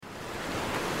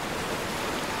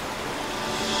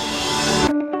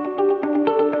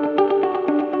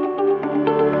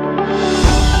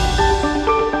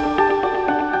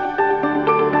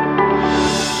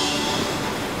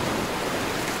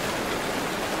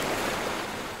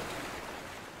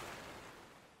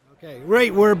Okay,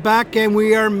 right, we're back and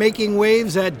we are making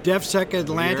waves at DefSec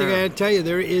Atlantic. I tell you,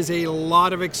 there is a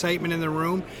lot of excitement in the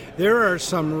room. There are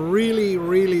some really,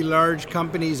 really large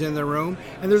companies in the room,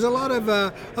 and there's a lot of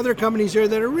other companies here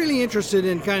that are really interested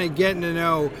in kind of getting to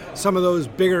know some of those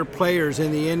bigger players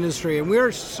in the industry, and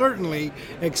we're certainly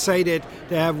excited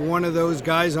to have one of those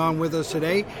guys on with us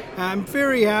today. I'm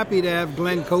very happy to have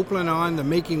Glenn Copeland on the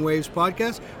Making Waves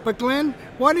podcast, but Glenn,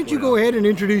 why don't you go ahead and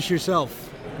introduce yourself?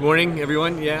 Good morning,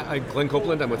 everyone. I'm Glenn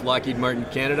Copeland. I'm with Lockheed Martin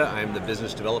Canada. I'm the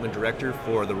Business Development Director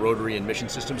for the Rotary and Mission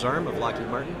Systems arm of Lockheed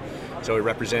Martin. So we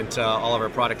represent all of our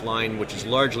product line, which is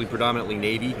largely predominantly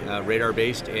Navy,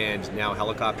 radar-based, and now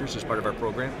helicopters as part of our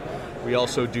program. We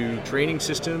also do training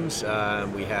systems.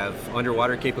 We have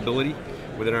underwater capability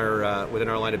within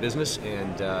our line of business,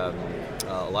 and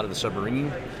a lot of the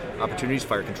submarine opportunities,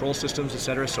 fire control systems,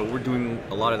 etc. So we're doing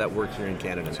a lot of that work here in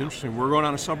Canada. It's interesting. We're going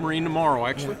on a submarine tomorrow,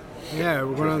 actually. Yeah,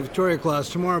 we're going on the Victoria class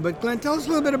tomorrow. But Glenn, tell us a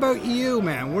little bit about you,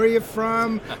 man. Where are you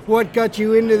from? What got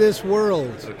you into this world?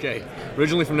 Okay.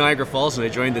 Originally from Niagara Falls, and I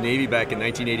joined the Navy back in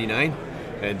 1989,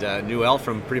 and knew Al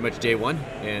from pretty much day one.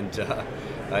 And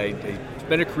it's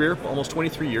been a career, almost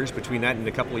 23 years, between that and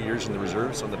a couple of years in the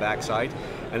reserves on the backside.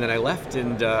 And then I left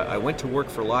and I went to work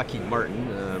for Lockheed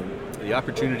Martin. The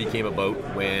opportunity came about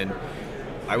when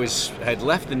I had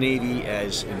left the Navy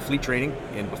as in fleet training,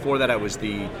 and before that I was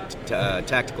the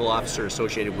tactical officer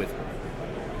associated with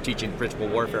teaching principal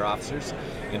warfare officers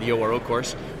in the ORO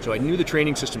course. So I knew the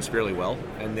training systems fairly well,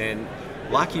 and then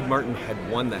Lockheed Martin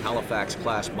had won the Halifax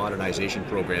class modernization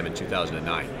program in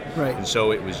 2009. Right. And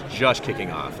so it was just kicking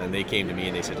off, and they came to me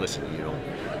and they said, listen,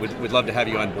 we'd love to have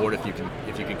you on board if you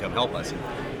can come help us. And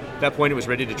at that point, it was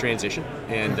ready to transition,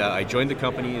 and I joined the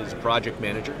company as a project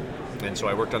manager, and so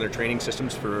I worked on their training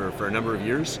systems for a number of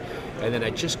years, and then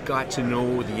I just got to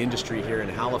know the industry here in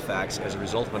Halifax as a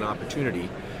result of an opportunity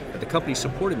that the company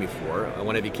supported me for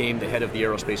when I became the head of the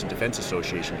Aerospace and Defense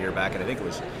Association here back in, I think it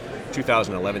was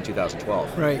 2011,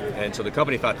 2012. Right. And so the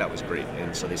company thought that was great,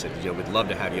 and so they said, we'd love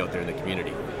to have you out there in the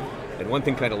community. And one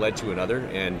thing kind of led to another,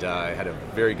 and I had a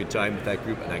very good time with that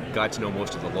group, and I got to know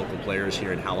most of the local players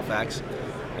here in Halifax.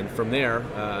 And from there,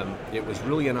 it was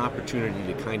really an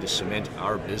opportunity to kind of cement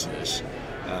our business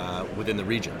within the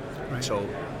region. Right. So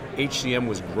HCM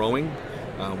was growing.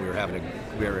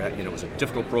 It was a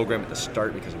difficult program at the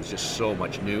start because it was just so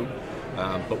much new.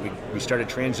 But we started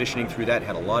transitioning through that,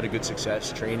 had a lot of good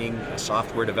success, training,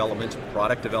 software development,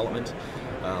 product development,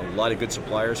 a lot of good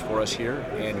suppliers for us here,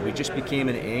 and we just became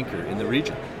an anchor in the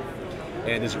region.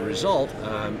 And as a result,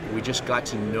 we just got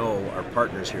to know our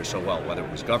partners here so well, whether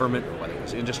it was government or whether it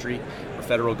was industry or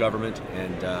federal government,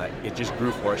 and it just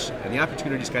grew for us. And the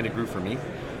opportunities kind of grew for me.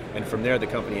 And from there, the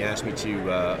company asked me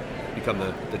to become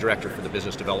the director for the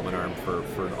business development arm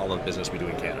for all of the business we do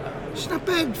in Canada. It's not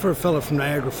bad for a fellow from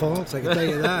Niagara Falls, I can tell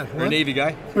you that. We're a Navy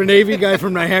guy. We're a Navy guy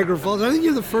from Niagara Falls. I think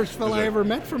you're the first fellow I ever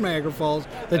met from Niagara Falls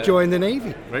that joined the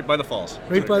Navy. Right by the falls.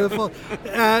 Right by the falls.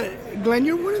 Glenn,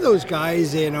 you're one of those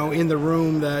guys, in the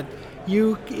room that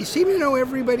you seem to know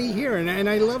everybody here, and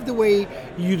I love the way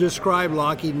you describe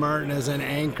Lockheed Martin as an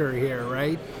anchor here,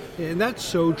 right? And that's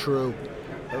so true.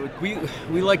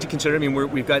 We like to consider,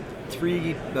 we've got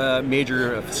three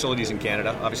major facilities in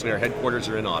Canada. Obviously, our headquarters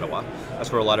are in Ottawa.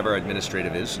 That's where a lot of our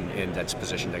administrative is, and that's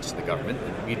positioned next to the government.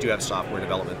 And we do have software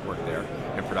development work there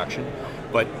and production.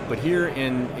 But here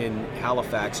in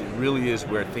Halifax, it really is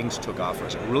where things took off for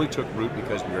us. It really took root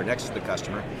because we were next to the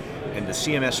customer. And the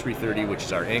CMS 330, which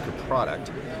is our anchor product,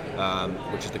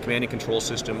 which is the command and control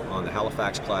system on the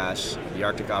Halifax class, the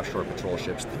Arctic Offshore Patrol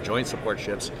ships, the Joint Support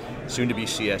ships, soon to be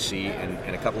CSC,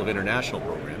 and a couple of international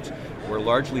programs, were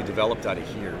largely developed out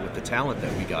of here with the talent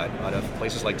that we got out of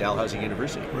places like Dalhousie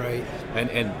University. Right.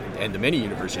 And the many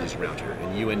universities around here,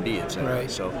 and UNB, etc.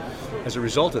 Right. So as a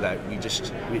result of that,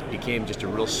 it became just a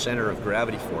real center of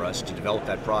gravity for us to develop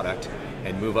that product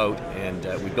and move out, and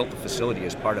we built the facility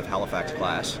as part of Halifax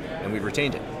class, and we've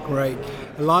retained it. Right.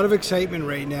 A lot of excitement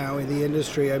right now in the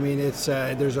industry. It's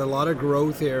there's a lot of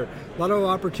growth here, a lot of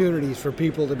opportunities for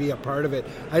people to be a part of it.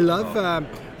 I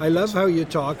love how you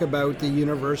talk about the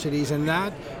universities, and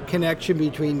that connection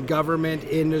between government,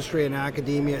 industry, and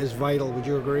academia is vital. Would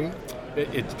you agree?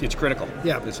 It's critical.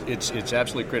 Yeah. It's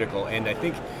absolutely critical, and I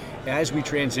think as we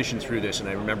transition through this, and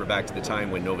I remember back to the time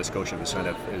when Nova Scotia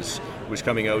was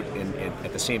coming out, and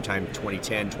at the same time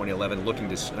 2010, 2011, looking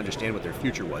to understand what their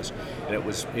future was, and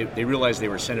they realized they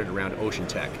were centered around ocean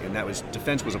tech, and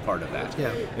defense was a part of that.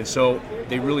 Yeah. And so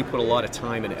they really put a lot of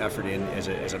time and effort in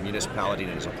as a municipality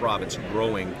and as a province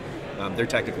growing their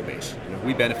technical base.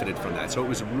 We benefited from that, so it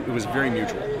was very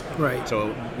mutual. Right.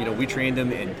 So we trained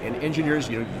them, and engineers,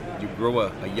 you grow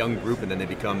a young group, and then they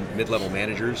become mid-level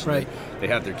managers. Right. They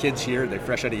have their kids here. They're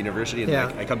fresh out of university, and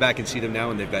I come back and see them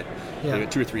now, and they've got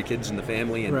 2 or 3 kids in the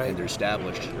family, and, and they're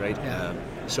established. Right. Yeah.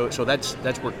 So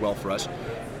that's worked well for us,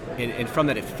 and from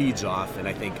that it feeds off, and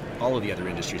I think all of the other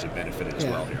industries have benefited as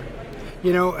well here.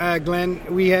 Glenn,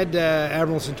 we had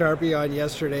Admiral Santarpi on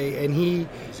yesterday, and he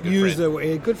used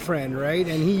a good friend, right?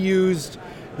 And he used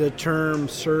the term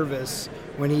service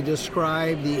when he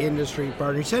described the industry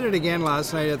partner. He said it again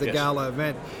last night at the gala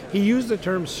event. He used the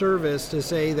term service to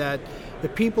say that the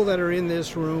people that are in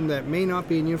this room that may not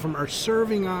be in uniform are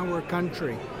serving our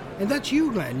country. And that's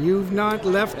you, Glenn. You've not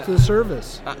left the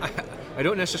service. I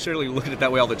don't necessarily look at it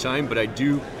that way all the time, but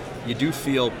you do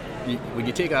feel when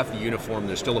you take off the uniform,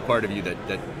 there's still a part of you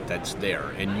that's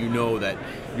there, and you know that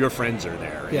your friends are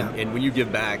there. And when you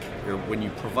give back, or when you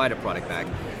provide a product back,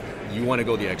 you want to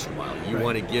go the extra mile. You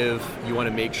want to give. You want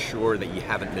to make sure that you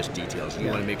haven't missed details. You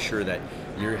want to make sure that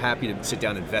you're happy to sit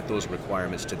down and vet those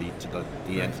requirements to the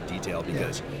nth detail,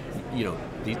 because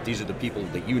these are the people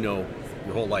that your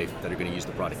whole life that are going to use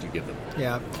the product you give them.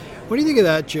 Yeah. What do you think of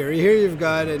that, Jerry? Here you've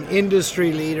got an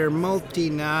industry leader,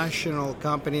 multinational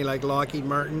company like Lockheed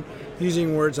Martin,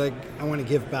 using words like, I want to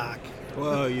give back.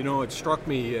 Well, it struck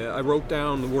me. I wrote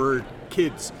down the word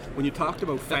kids. When you talked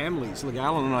about families, like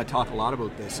Alan and I talk a lot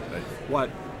about this. Right. What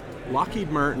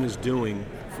Lockheed Martin is doing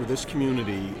for this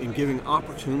community in giving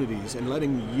opportunities and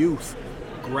letting youth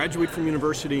graduate from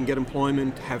university and get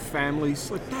employment, have families,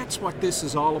 like that's what this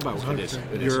is all about. It is.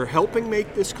 You're helping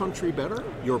make this country better.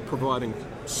 You're providing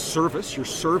service. You're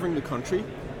serving the country,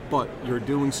 but you're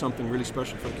doing something really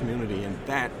special for the community, and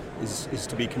that is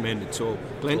to be commended. So,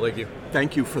 Glenn,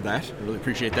 thank you for that. I really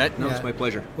appreciate that. No, it's my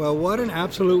pleasure. Well, what an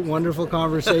absolute wonderful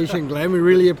conversation, Glenn. We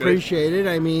really appreciate it.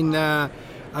 I mean, I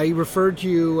referred to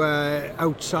you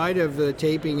outside of the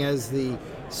taping as the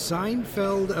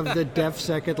Seinfeld of the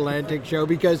DefSec Atlantic show,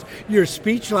 because your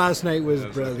speech last night was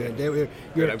brilliant.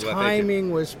 Your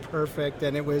timing was perfect,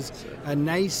 and it was a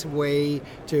nice way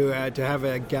to have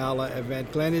a gala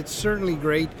event. Glenn, it's certainly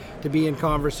great to be in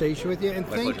conversation with you, and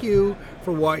thank you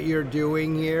for what you're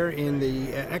doing here in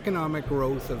the economic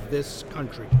growth of this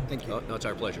country. Thank you. No, it's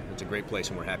our pleasure. It's a great place,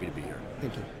 and we're happy to be here.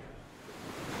 Thank you.